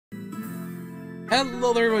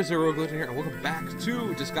Hello there, everybody, HeroicLegend here, and welcome back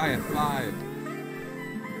to Disgaea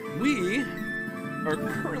 5. We are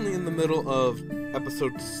currently in the middle of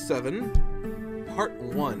episode 7, part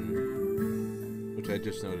 1, which I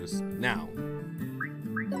just noticed now.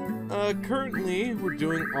 Currently, we're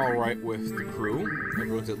doing alright with the crew.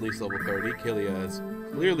 Everyone's at least level 30. Cheelia is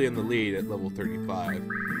clearly in the lead at level 35.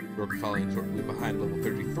 We're following shortly behind level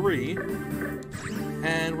 33.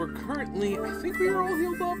 And we're currently, I think we are all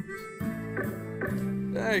healed up.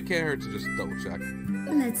 It can't hurt to just double check.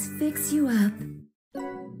 Let's fix you up.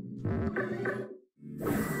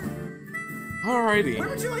 Alrighty. Where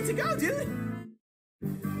would you like to go, dude?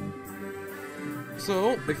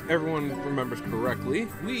 So, if everyone remembers correctly,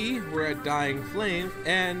 we were at Dying Flame,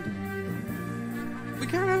 and we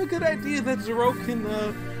kind of have a good idea that Zeroken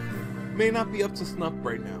may not be up to snuff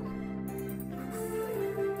right now.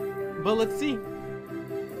 But let's see.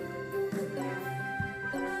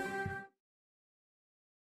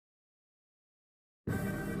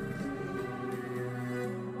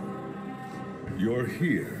 You're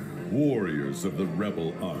here, warriors of the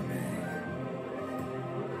rebel army.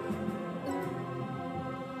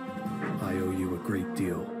 I owe you a great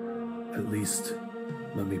deal. At least,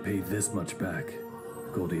 let me pay this much back,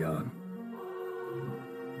 Goldion.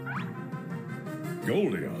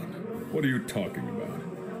 Goldion? What are you talking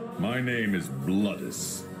about? My name is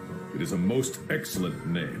Bloodus. It is a most excellent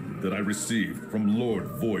name that I received from Lord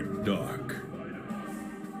Void Dark.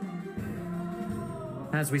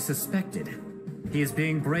 As we suspected, he is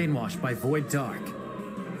being brainwashed by Void Dark.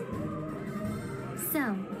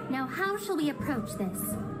 So, now how shall we approach this?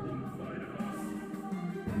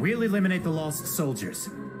 We'll eliminate the lost soldiers.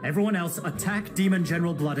 Everyone else attack Demon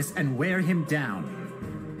General Bloodus and wear him down.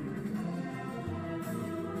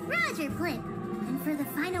 Roger, Blip. And for the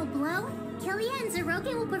final blow, Cheelia and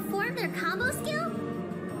Zeroken will perform their combo skill?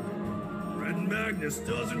 Red Magnus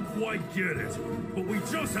doesn't quite get it, but we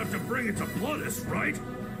just have to bring it to Bloodus, right?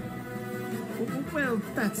 Well,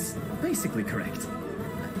 that's basically correct.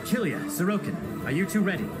 Cheelia, Zeroken, are you two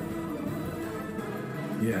ready?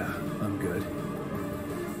 Yeah, I'm good.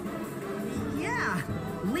 Yeah,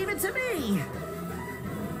 leave it to me.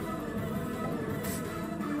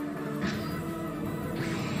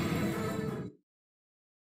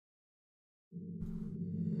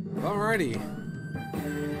 Alrighty.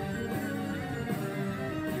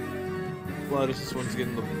 Bloodus, this one's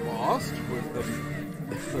getting the boss with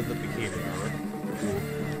the bikini armor. Cool.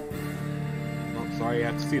 Oh, sorry, you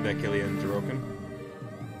have to see that, Cheelia and Zeroken.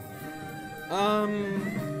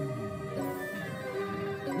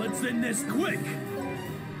 Let's end this quick!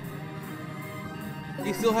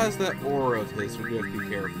 He still has that aura of his, so we have to be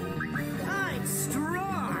careful. I'm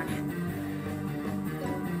strong.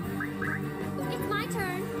 It's my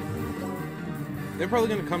turn. They're probably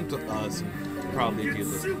gonna come to us and probably deal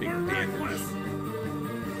this big damage.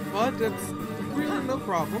 But that's really no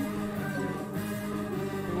problem.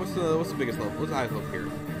 What's the biggest level? What's the highest level here?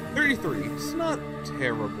 33. It's not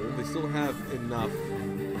terrible. They still have enough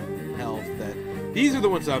health that these are the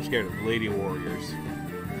ones I'm scared of. Lady Warriors.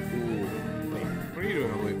 Ooh. Wait, what are you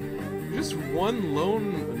doing? Wait, just one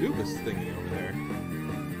lone Anubis thingy over there.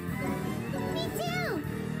 Me too!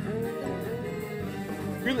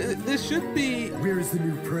 Really, this should be Where is the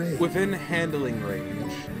new prey? within handling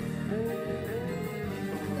range.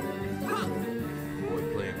 Boy,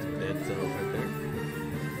 playing some dead cells right there.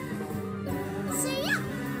 See ya!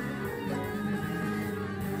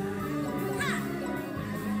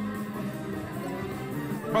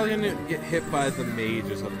 Probably gonna get hit by the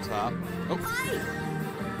mages up top. Oh.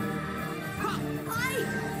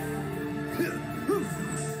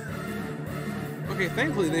 Okay,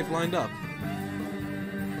 thankfully they've lined up.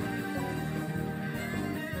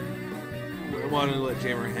 I wanted to let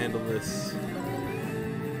Jammer handle this.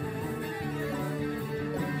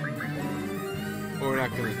 But we're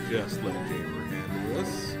not gonna just let Jammer handle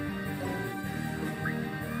this.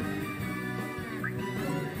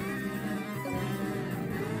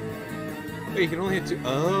 Wait, you can only hit two.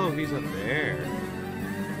 Oh, he's up there.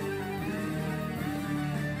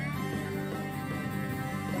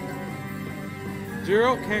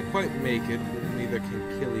 Zero can't quite make it, but neither can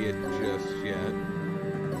Cheelia just yet.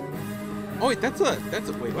 Oh wait, that's a,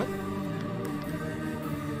 wait, what?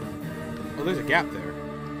 Oh, there's a gap there.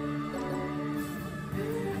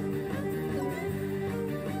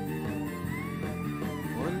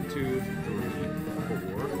 One, two, three,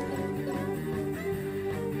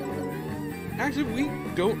 4. Actually, we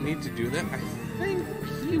don't need to do that. I think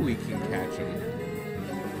Kiwi can catch him.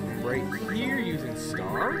 Right here using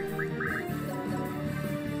Star.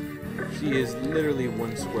 She is literally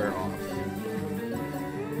one square off.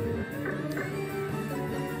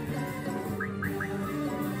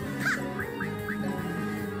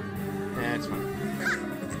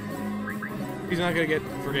 He's not gonna get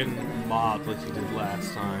friggin' mobbed like he did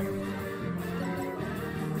last time.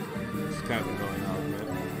 It's kind of annoying, I'll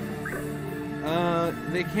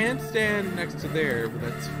admit. They can't stand next to there, but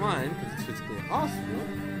that's fine, because it's physically impossible.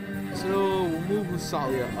 So we'll move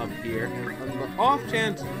Musalia up here, and on the off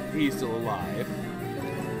chance he's still alive.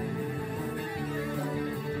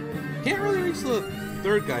 Can't really reach the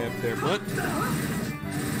third guy up there, but...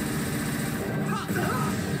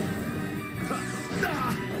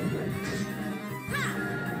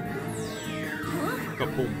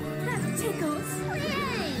 Kaboom. That tickles.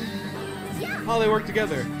 Oh, they work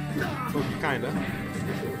together. Well, kinda.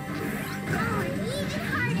 Oh, even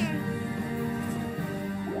harder.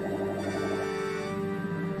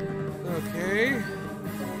 Okay.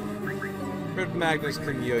 Red Magnus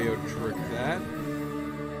can yo-yo trick that.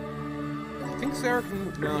 I think Sarah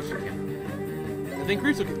can... No, she can't. I think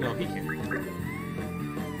Rizzo can... No, he can't.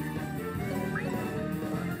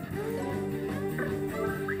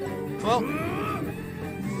 Well...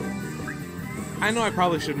 I know I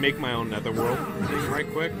probably should make my own netherworld thing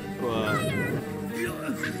right quick, but...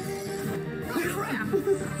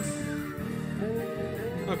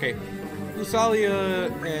 Okay. Lusalia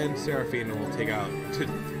and Seraphina will take out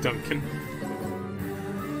Duncan.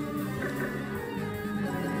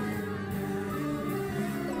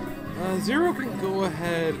 Zero can go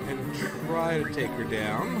ahead and try to take her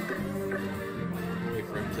down. Wait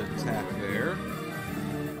for him to attack there.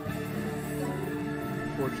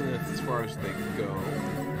 Unfortunately, that's as far as they go.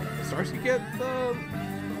 Does Starsky get the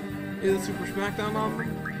Super Smackdown on them?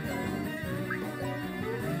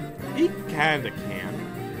 He kinda can.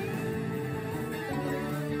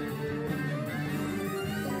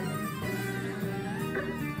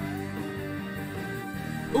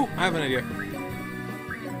 Ooh, I have an idea.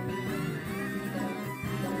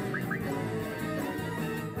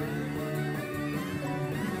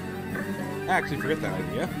 I actually forget that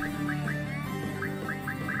idea.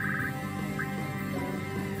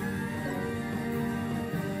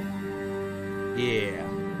 Yeah,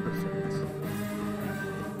 perfect.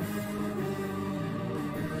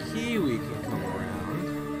 Kiwi can come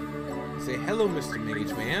around. Say hello, Mr.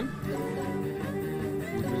 Mage Man.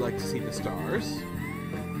 Would you like to see the stars?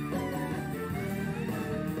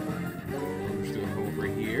 I'm just gonna come over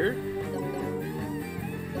here.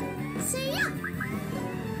 See ya.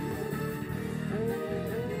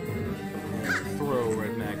 Throw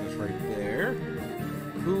Red Magnus right there.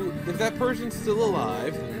 Who, if that person's still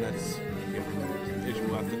alive, then that's an issue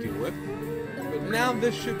we'll have to deal with. But now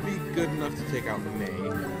this should be good enough to take out May.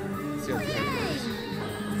 Let's see how this goes.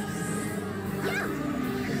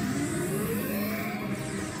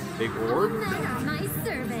 Big orb. My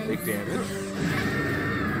servant. Big damage.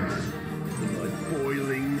 Blood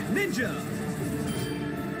boiling ninja.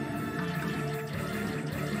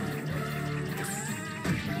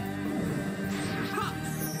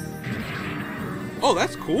 Oh,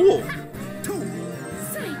 that's cool.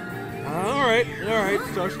 Say, Alright,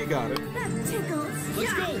 Starsky got it. that tickles.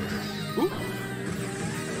 Let's go. Oop.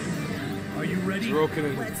 Are you ready? Zero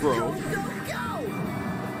can Let's throw. go, go, go.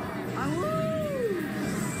 Ahoo!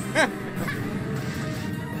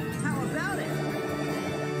 How about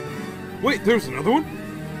it? Wait, there's another one?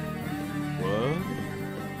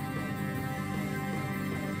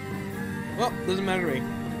 What? Well, doesn't matter to me.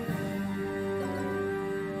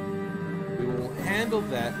 We will handle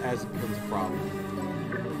that as it becomes a problem.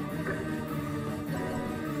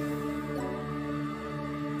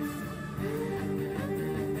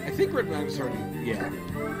 I think Red Magnus already... Yeah.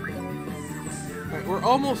 Alright, we're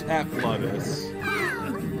almost at Bloodus.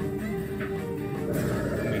 Let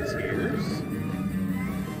me tears.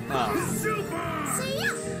 Ah. See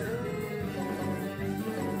ya.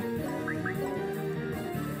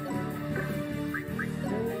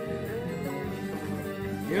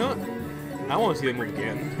 You know what? I want to see them move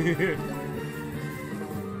again.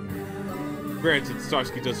 Granted,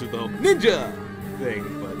 Starsky does do the whole ninja thing,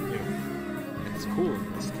 but, you know, it's cool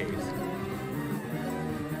in this case.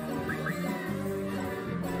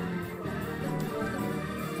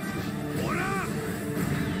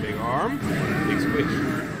 Big arm, big squish.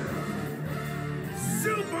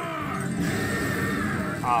 Super!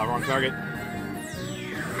 Ah, wrong target.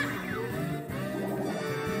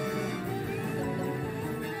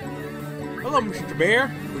 Hello, Mr.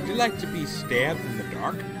 Bear. Would you like to be stabbed in the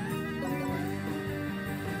dark?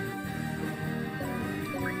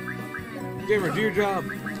 Gamer, do your job.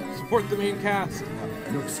 Support the main cast.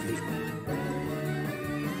 No escape.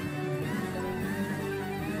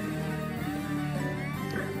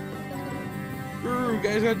 You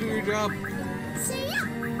guys gotta do your job. See ya.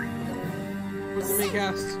 Support the main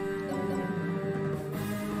cast.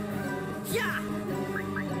 Yeah.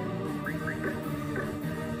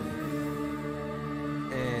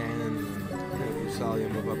 Salia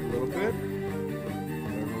move up a little bit.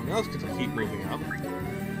 Everyone else gets to keep moving up.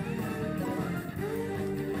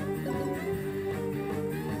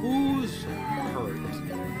 Who's hurt?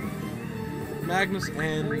 Magnus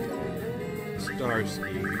and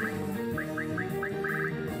Starsky.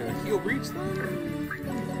 Can a heal reach them?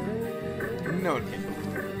 No, it can't.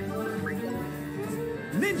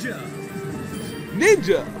 Ninja!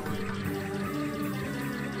 Ninja!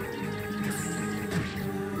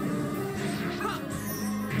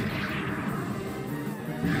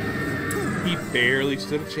 He barely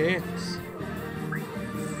stood a chance.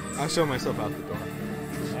 I'll show myself out the door.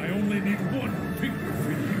 I only need one finger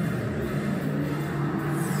for you.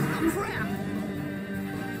 Crap!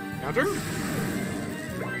 Counter?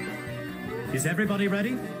 Is everybody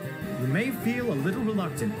ready? You may feel a little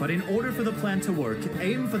reluctant, but in order for the plan to work,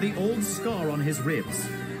 aim for the old scar on his ribs.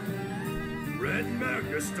 Red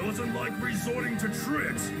Magnus doesn't like resorting to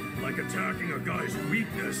tricks, like attacking a guy's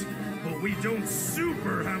weakness, but we don't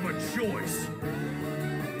super have a choice.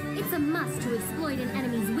 It's a must to exploit an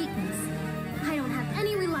enemy's weakness. I don't have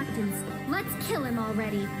any reluctance. Let's kill him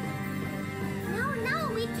already.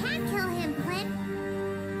 No, we can't kill him, Clint.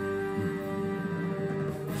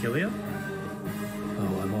 Kilia?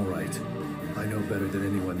 Oh, I'm all right. I know better than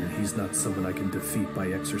anyone that he's not someone I can defeat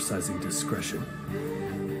by exercising discretion.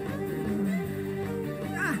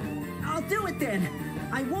 Ah, I'll do it then.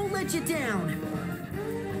 I won't let you down.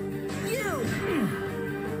 You!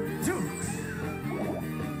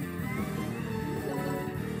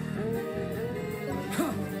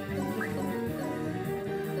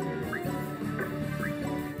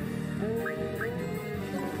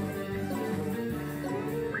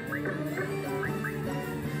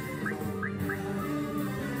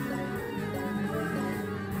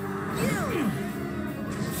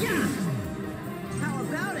 How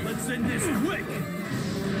about it? Let's end this quick!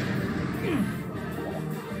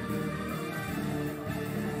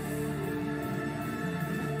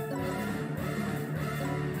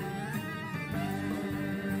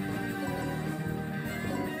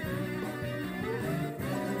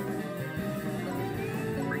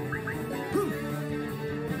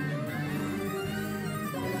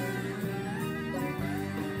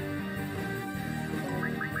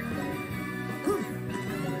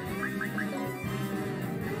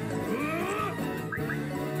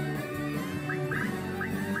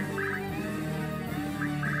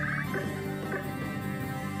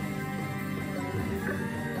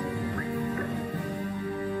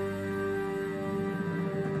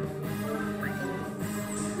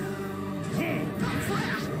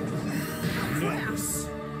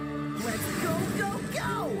 Let's go!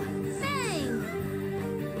 Bang!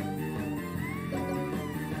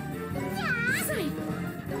 Say!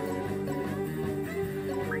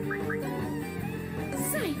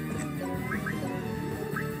 Say!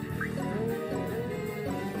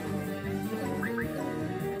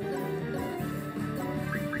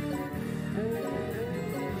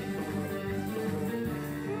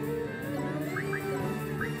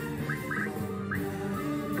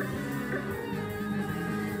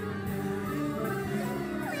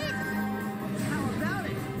 How about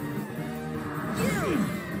it?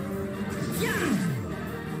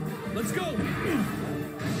 Let's go!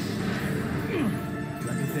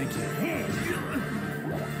 Let me thank you.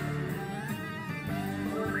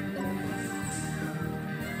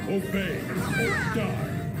 Obey or die.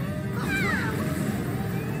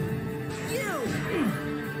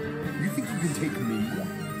 You think you can take me?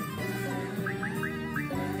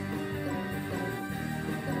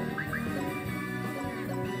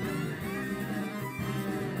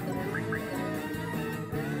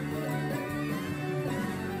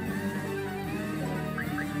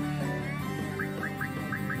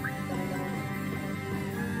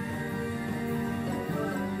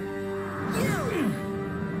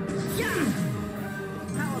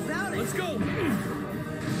 How about it? Let's go!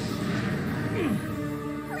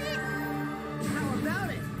 How about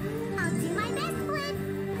it? I'll do my best, Clint.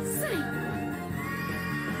 Say!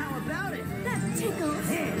 How about it? That tickles!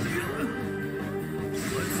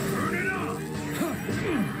 Let's turn it up!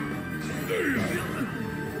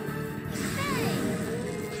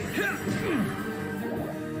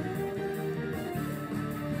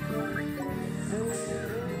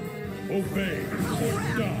 Obey or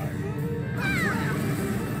die.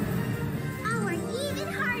 I'll work even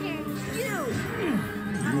harder.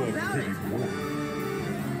 How You are about pretty it? bored.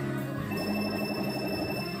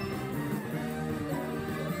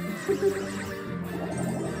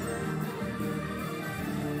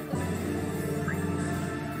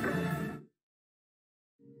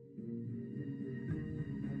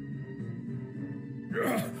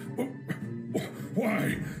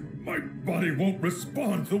 My body won't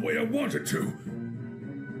respond the way I want it to.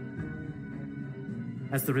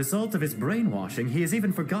 As the result of his brainwashing, he has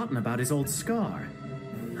even forgotten about his old scar.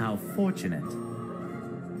 How fortunate.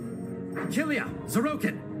 Kilia,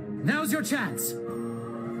 Zeroken, now's your chance.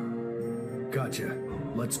 Gotcha.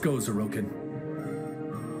 Let's go, Zeroken.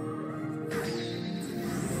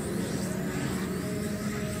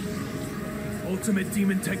 Ultimate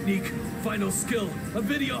demon technique, final skill,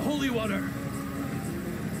 Avidia Holy Water.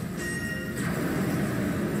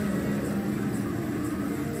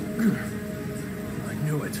 I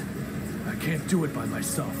knew it. I can't do it by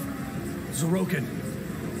myself. Zeroken.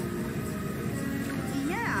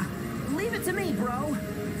 Yeah, leave it to me, bro.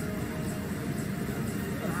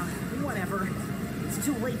 Whatever. It's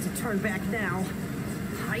too late to turn back now.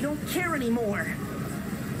 I don't care anymore.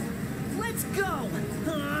 Let's go!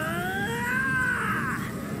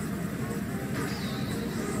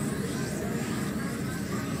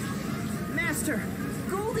 Master,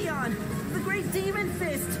 Goldion, the Great Demon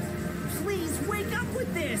Fist, please wake up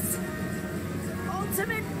with this!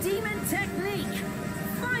 Ultimate Demon Technique!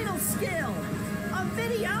 Final skill!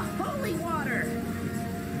 Avidia Holy Water!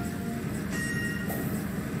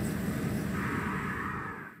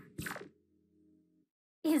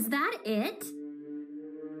 Is that it?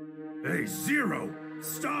 Hey, Zero!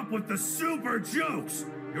 Stop with the super jokes!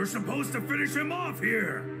 You're supposed to finish him off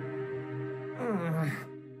here!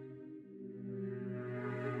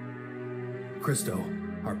 Christo,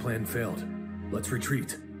 our plan failed. Let's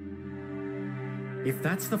retreat. If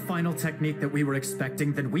that's the final technique that we were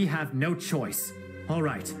expecting, then we have no choice. All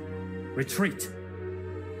right, retreat.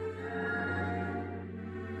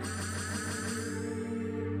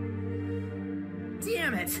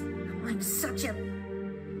 Damn it! I'm such a...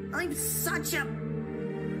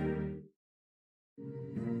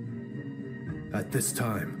 At this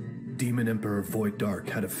time, Demon Emperor Void Dark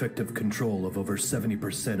had effective control of over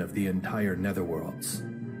 70% of the entire Netherworlds.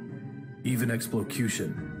 Even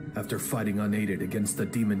Explocution, after fighting unaided against the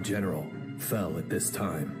Demon General, fell at this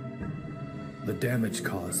time. The damage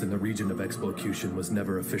caused in the region of Explocution was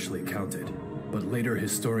never officially counted, but later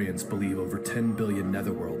historians believe over 10 billion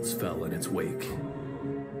Netherworlds fell in its wake.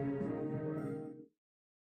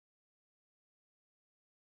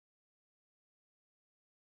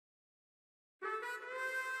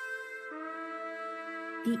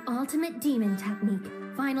 The ultimate demon technique,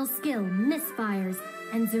 final skill, misfires,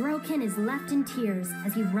 and Zeroken is left in tears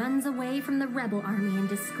as he runs away from the rebel army in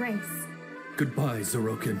disgrace. Goodbye,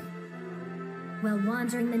 Zeroken. While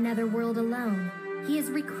wandering the netherworld alone, he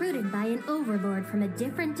is recruited by an overlord from a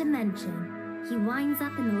different dimension. He winds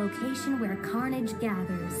up in the location where carnage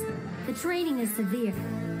gathers. The training is severe,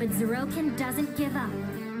 but Zeroken doesn't give up.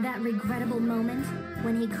 That regrettable moment,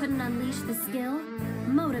 when he couldn't unleash the skill,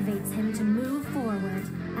 motivates him to move forward.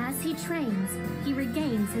 As he trains, he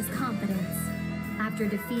regains his confidence. After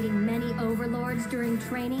defeating many overlords during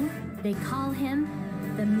training, they call him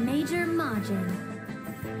the Major Majin.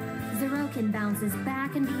 Zeroken bounces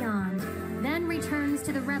back and beyond, then returns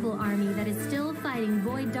to the rebel army that is still fighting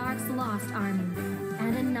Void Dark's lost army,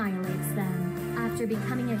 and annihilates them. After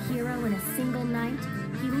becoming a hero in a single night,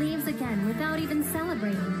 he leaves again without even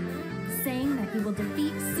celebrating, saying that he will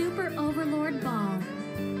defeat Super Overlord Ball.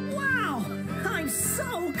 Wow! I'm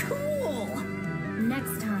so cool!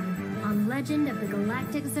 Next time on Legend of the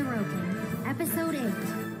Galactic Zeroken, Episode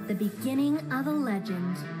 8, The Beginning of a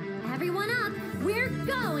Legend. Everyone up! We're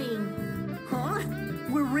going! Huh?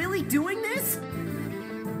 We're really doing this?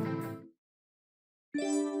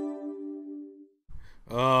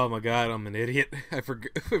 Oh my god, I'm an idiot. I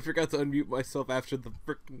forgot to unmute myself after the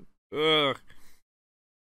frickin'... Ugh.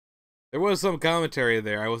 There was some commentary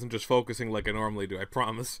there. I wasn't just focusing like I normally do, I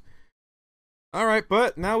promise. Alright,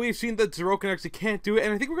 but now we've seen that Zeroken actually can't do it,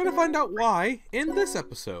 and I think we're gonna find out why in this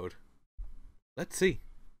episode. Let's see.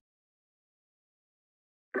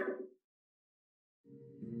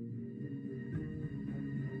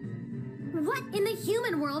 What in the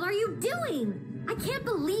human world are you doing? I can't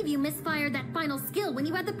believe you misfired that final skill when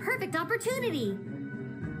you had the perfect opportunity.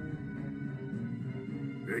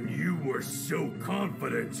 And you were so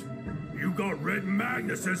confident. You got Red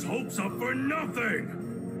Magnus's hopes up for nothing!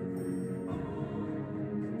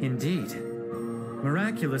 Indeed.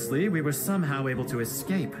 Miraculously, we were somehow able to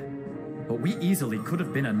escape. But we easily could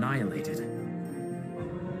have been annihilated.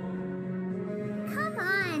 Come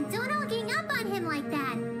on, don't all gang up on him like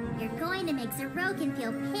that. You're going to make Zeroken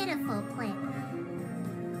feel pitiful, Plip.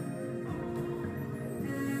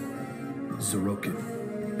 Zeroken,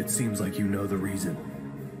 it seems like you know the reason.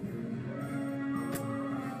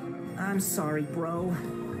 I'm sorry, bro.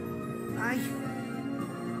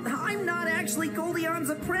 I'm not actually Goldion's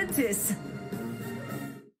apprentice!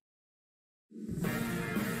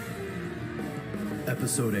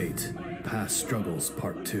 Episode 8, Past Struggles,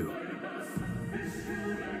 Part 2.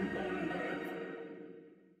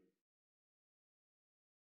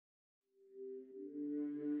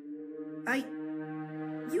 I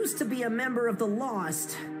used to be a member of the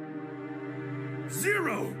Lost.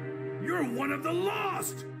 Zero! You're one of the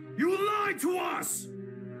Lost! You lied to us!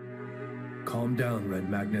 Calm down, Red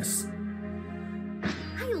Magnus.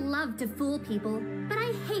 I love to fool people, but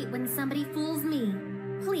I hate when somebody fools me.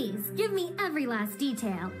 Please, give me every last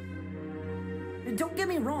detail. Don't get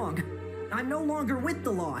me wrong, I'm no longer with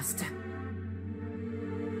the Lost.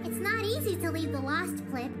 It's not easy to leave the Lost,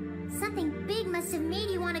 Flip. Something big must have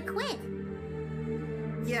made you want to quit.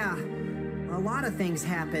 Yeah, a lot of things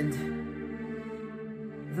happened.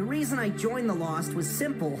 The reason I joined the Lost was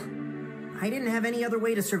simple. I didn't have any other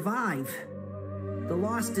way to survive. The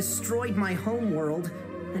Lost destroyed my home world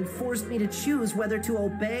and forced me to choose whether to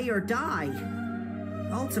obey or die.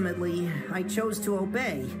 Ultimately, I chose to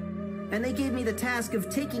obey, and they gave me the task of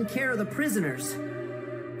taking care of the prisoners.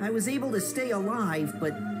 I was able to stay alive,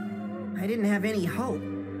 but I didn't have any hope.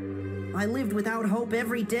 I lived without hope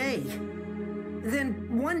every day.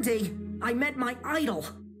 Then, one day, I met my idol,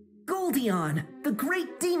 Goldion, the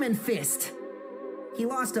Great Demon Fist. He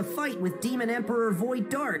lost a fight with Demon Emperor Void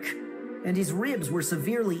Dark, and his ribs were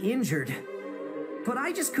severely injured. But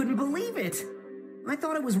I just couldn't believe it. I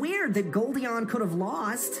thought it was weird that Goldion could have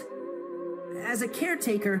lost. As a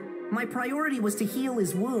caretaker, my priority was to heal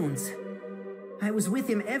his wounds. I was with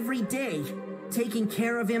him every day, taking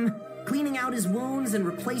care of him, cleaning out his wounds and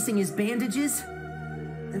replacing his bandages.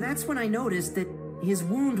 That's when I noticed that his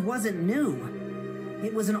wound wasn't new.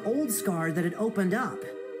 It was an old scar that had opened up.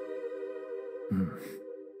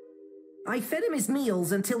 I fed him his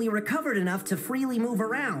meals until he recovered enough to freely move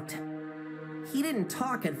around. He didn't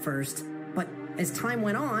talk at first, but as time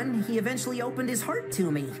went on, he eventually opened his heart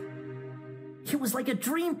to me. It was like a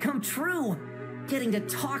dream come true, getting to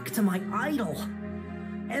talk to my idol.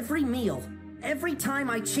 Every meal, every time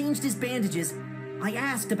I changed his bandages, I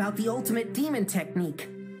asked about the ultimate demon technique,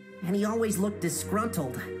 and he always looked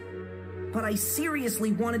disgruntled. But I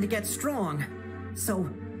seriously wanted to get strong, so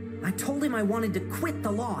I told him I wanted to quit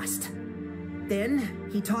the Lost. Then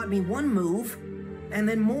he taught me one move, and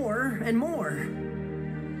then more and more.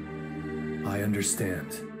 I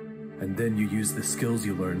understand. And then you use the skills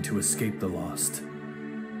you learned to escape the Lost.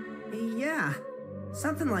 Yeah,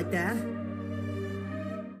 something like that.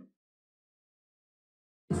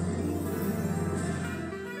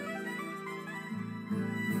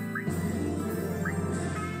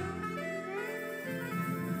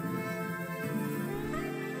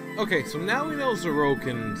 Okay, so now we know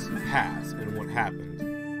Zeroken's past and what happened.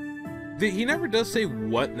 He never does say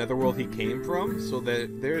what netherworld he came from, so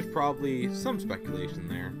that there's probably some speculation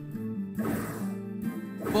there.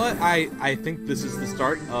 But I think this is the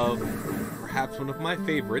start of perhaps one of my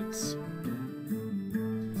favorites.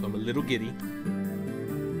 So I'm a little giddy.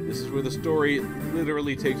 This is where the story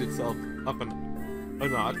literally takes itself up a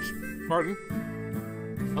notch. Pardon?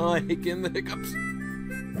 Oh, I hate getting the hiccups.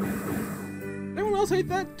 Anyone else hate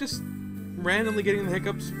that? Just randomly getting the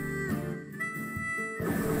hiccups?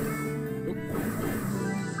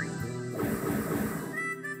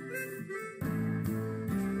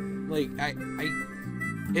 Like,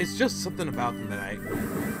 it's just something about them that I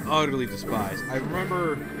utterly despise. I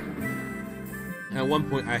remember at one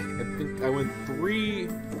point, I think I went three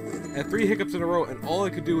hiccups in a row, and all I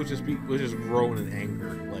could do was just groan in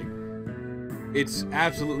anger. Like, it's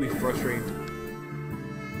absolutely frustrating.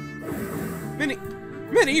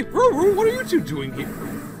 Minnie, Ruru, what are you two doing here?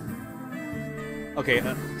 Okay,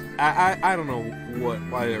 I don't know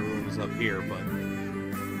why everyone is up here, but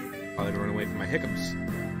probably to run away from my hiccups.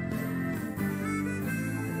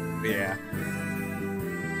 Yeah.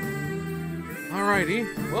 Alrighty.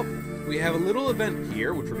 Well, we have a little event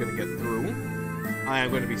here, which we're going to get through. I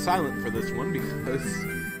am going to be silent for this one because...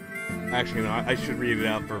 Actually, no, I should read it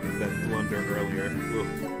out for that blunder earlier.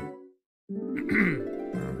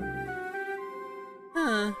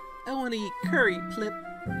 I want to eat curry, Flip.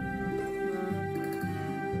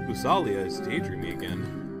 Usalia is daydreaming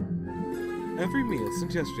again. Every meal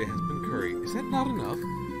since yesterday has been curry. Is that not enough?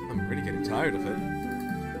 I'm already getting tired of it.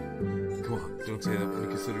 Come on, don't say that when you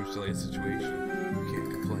consider Usalia's situation. You can't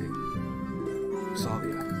complain.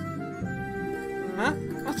 Usalia. Huh?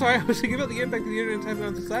 I'm sorry, I was thinking about the impact of the internet having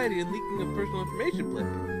on society and leaking of personal information, Flip.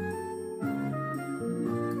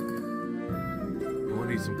 You want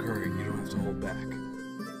to eat some curry, you don't have to hold back.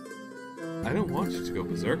 I don't want you to go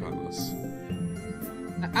berserk on us.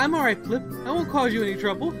 I'm alright, Flip. I won't cause you any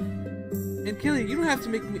trouble. And Killian, you don't have to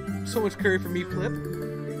make me so much curry for me, Plip.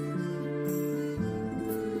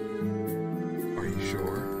 Are you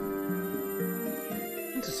sure?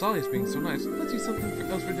 Since Sali's being so nice, let's eat something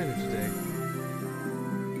else for dinner today.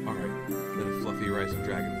 Alright, then a fluffy rice and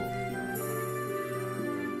dragon bowl.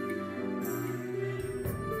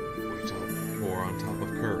 Wait till more on top of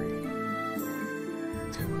curry.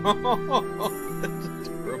 That's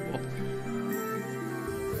adorable.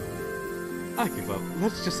 I give up.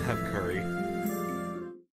 Let's just have curry.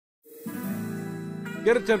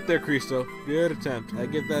 Good attempt there, Cristo. Good attempt. I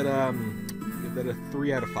give that a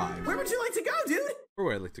 3 out of 5. Where would you like to go, dude? Where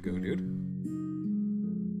would I like to go, dude?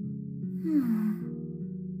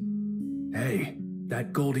 Hey,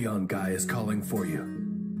 that Goldion guy is calling for you.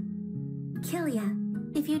 Kilia,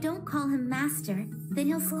 if you don't call him master, then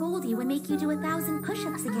he'll scold you and make you do 1,000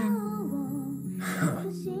 push-ups again.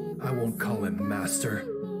 I won't call him master.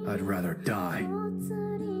 I'd rather die.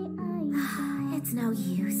 It's no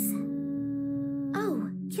use. Oh,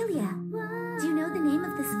 Kilia, do you know the name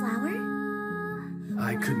of this flower?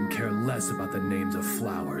 I couldn't care less about the names of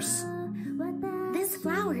flowers. This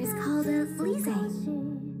flower is called a Lise.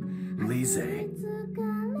 Lise?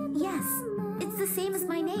 Yes, it's the same as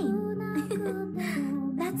my name.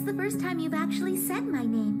 That's the first time you've actually said my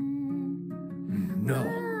name. No,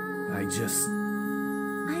 I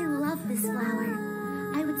love this flower.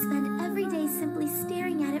 I would spend every day simply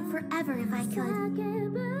staring at it forever if I could.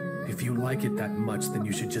 If you like it that much, then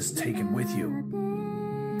you should just take it with you.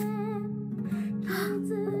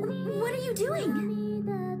 What are you doing?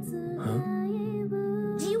 Huh?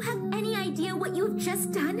 Do you have any idea what you have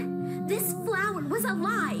just done? This flower was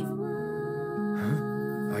alive!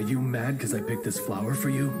 Huh? Are you mad because I picked this flower for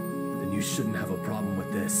you? Then you shouldn't have a problem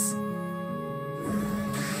with this.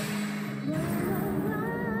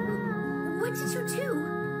 What did you do?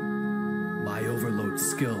 My overload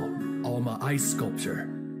skill, Alma Ice Sculpture.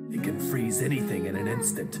 It can freeze anything in an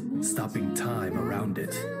instant, stopping time around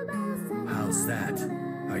it. How's that?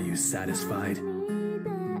 Are you satisfied?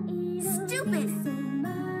 Stupid!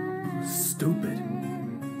 Stupid?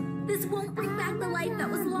 This won't bring back the life that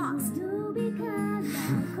was lost.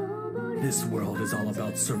 This world is all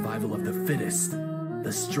about survival of the fittest.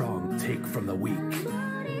 The strong take from the weak.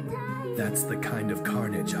 That's the kind of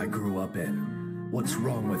carnage I grew up in. What's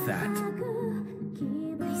wrong with that?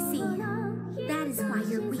 I see. That is why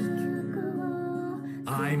you're weak.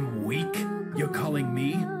 I'm weak? You're calling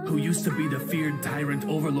me, who used to be the feared tyrant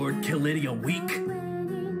overlord Killidia, weak?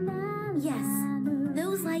 Yes.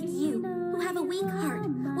 Those like you, who have a weak heart,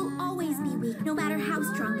 will always be weak no matter how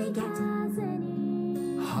strong they get.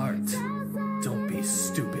 Heart? Don't be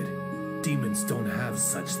stupid. Demons don't have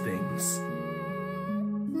such things.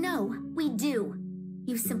 No, we do.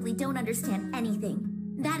 You simply don't understand anything.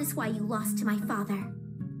 That is why you lost to my father.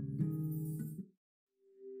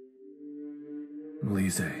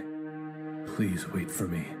 Lise, please wait for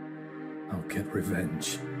me. I'll get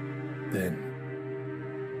revenge. Then.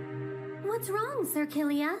 What's wrong, Sir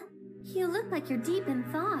Kilia? You look like you're deep in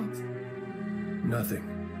thought. Nothing.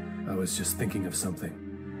 I was just thinking of something.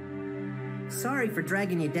 Sorry for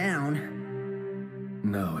dragging you down.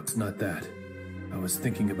 No, it's not that. I was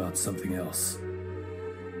thinking about something else.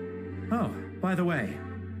 Oh, by the way,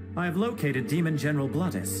 I have located Demon General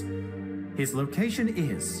Bloodus. His location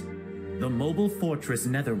is the Mobile Fortress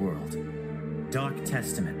Netherworld. Dark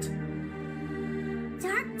Testament.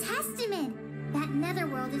 Dark Testament! That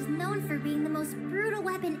netherworld is known for being the most brutal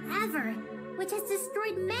weapon ever, which has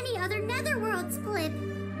destroyed many other netherworlds, Flip.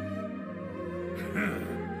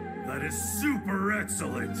 That is super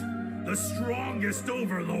excellent! The strongest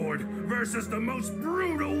overlord versus the most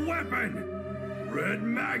brutal weapon! Red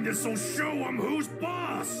Magnus will show him who's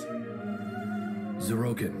boss!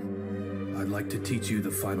 Zeroken, I'd like to teach you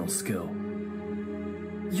the final skill.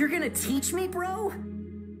 You're gonna teach me, bro?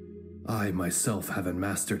 I myself haven't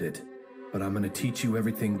mastered it, but I'm gonna teach you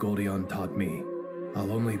everything Goldion taught me.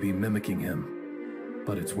 I'll only be mimicking him,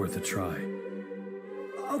 but it's worth a try.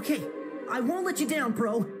 Okay, I won't let you down,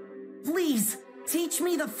 bro. Please, teach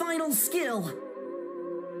me the final skill.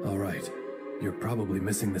 Alright, you're probably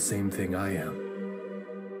missing the same thing I am.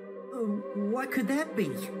 What could that be?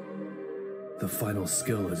 The final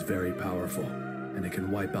skill is very powerful, and it can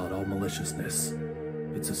wipe out all maliciousness.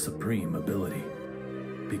 It's a supreme ability.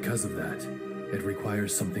 Because of that, it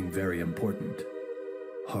requires something very important.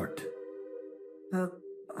 Heart.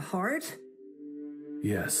 Heart?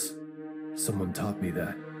 Yes, someone taught me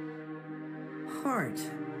that. Heart.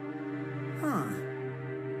 Huh.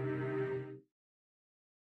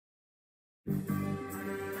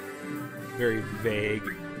 Very vague.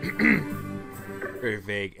 Very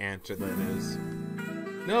vague answer that is.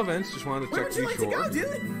 No events, just wanted to check to be sure. Where would you like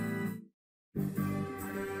to go, dude?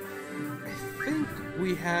 I think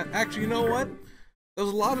we had... Actually, you know what? There's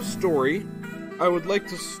a lot of story. I would like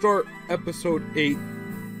to start episode 8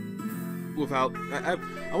 without... I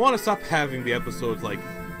want to stop having the episodes, like,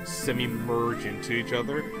 semi-merge into each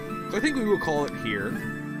other. So I think we will call it here.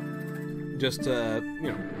 Just, you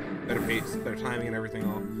know, better pace, better timing and everything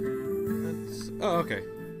all. That's... Oh, okay.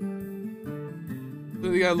 So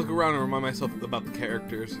you gotta look around and remind myself about the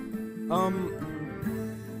characters.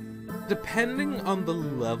 Depending on the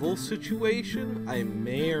level situation, I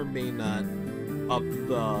may or may not up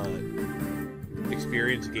the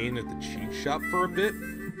experience gained at the cheat shop for a bit,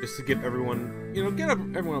 just to give everyone, you know, get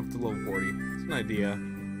everyone up to level 40. It's an idea.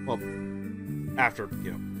 Well, after,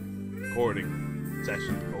 you know, recording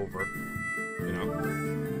session over, you know.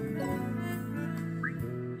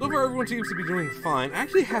 So far, everyone seems to be doing fine. I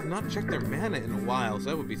actually have not checked their mana in a while, so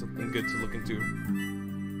that would be something good to look into.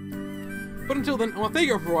 But until then, I want to thank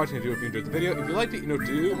you all for watching. If you enjoyed the video, if you liked it, you know what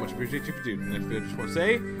to do. Much appreciate you for doing. Next video, I just want to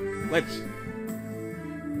say, let's